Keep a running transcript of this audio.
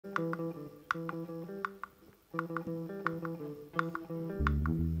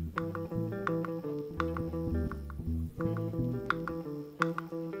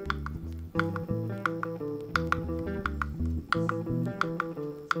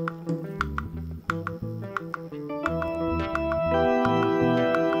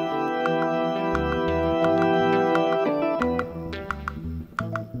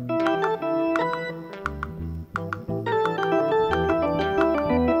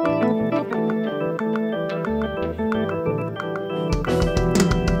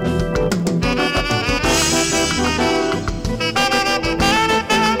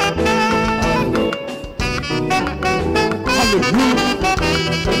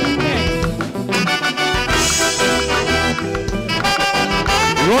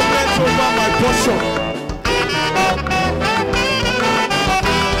Runneth over my portion.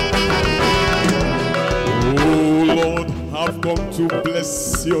 Oh Lord, I've come to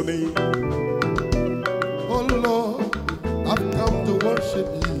bless your name. Oh Lord, I've come to worship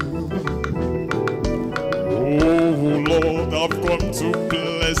you. Oh Lord, I've come to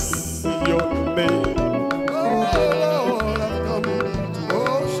bless your name. Oh Lord, I've come to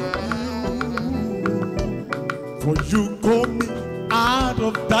worship you. For you call me out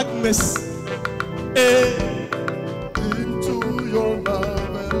of darkness, into your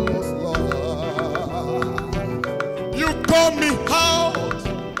marvelous light. you call me out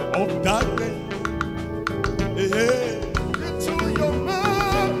of darkness, Into your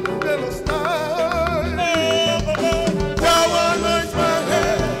marvelous light. thou anoint my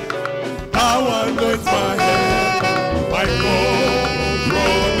head, thou anoint my head, my God,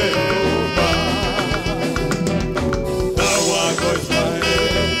 runneth over. Thou anoint my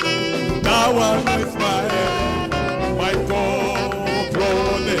head, thou anoint my head, my God,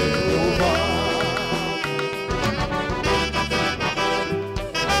 runneth over.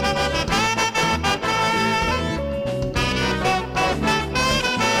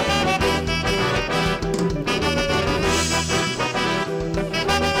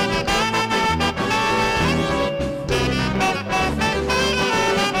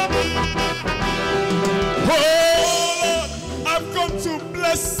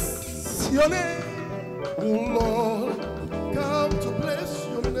 Your name. Oh Lord, come to bless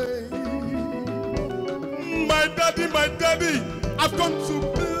your name. My daddy, I've come to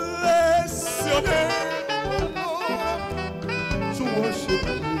bless your name. Oh Lord, to worship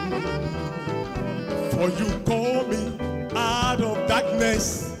For you call me out of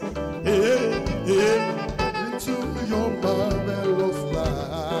darkness, into your marvelous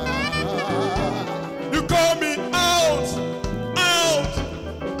light. you call me out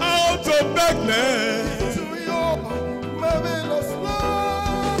of darkness. To your marvelous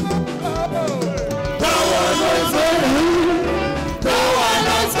light. Thou anoint my head, thou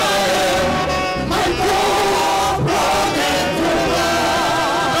anoint my head, my God, runneth over.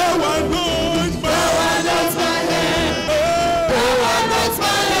 Thou anoint my head, thou anoint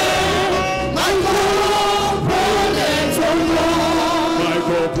my head, my God, runneth over. My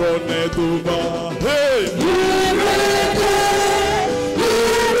God, runneth over. Hey!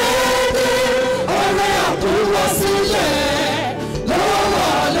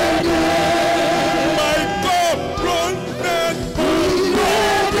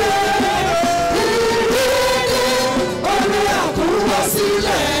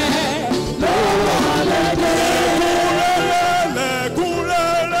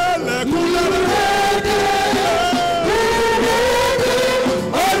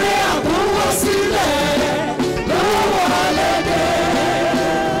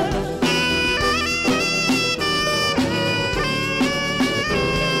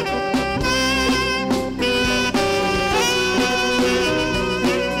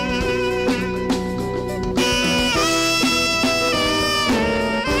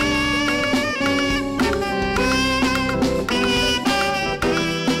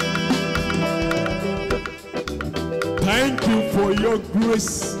 Thank you for your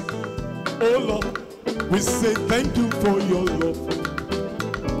grace, oh Lord. We say thank you for your love.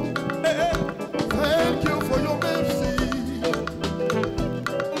 Thank you for your mercy.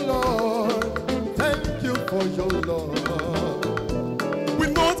 Lord, thank you for your love. We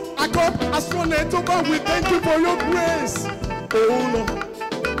not a cup as runneth over. We thank you for your grace, oh Lord.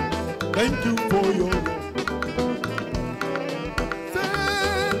 Thank you for your love.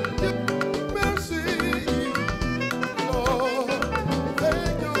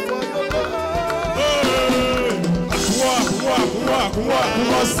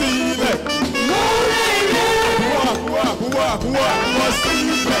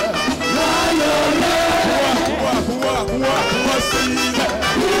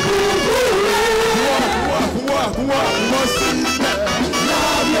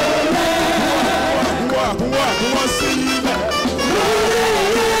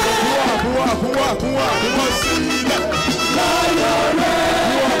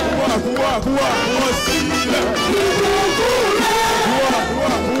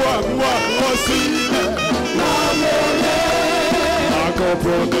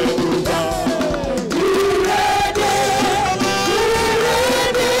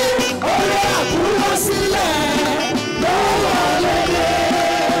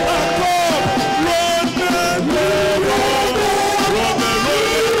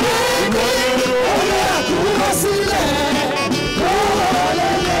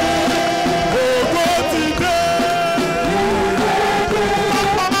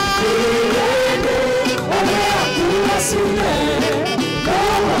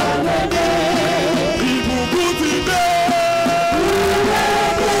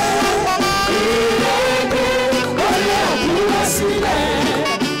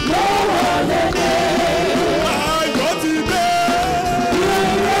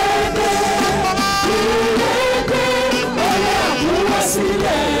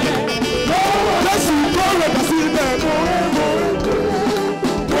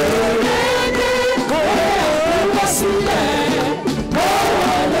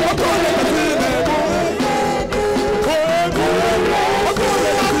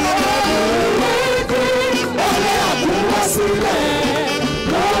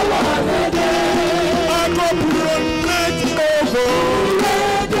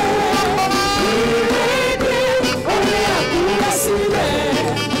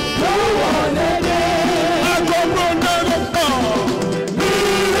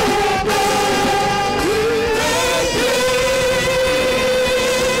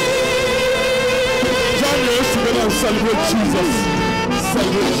 Celebrate Jesus.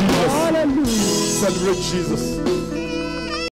 Celebrate Jesus. Celebrate Jesus.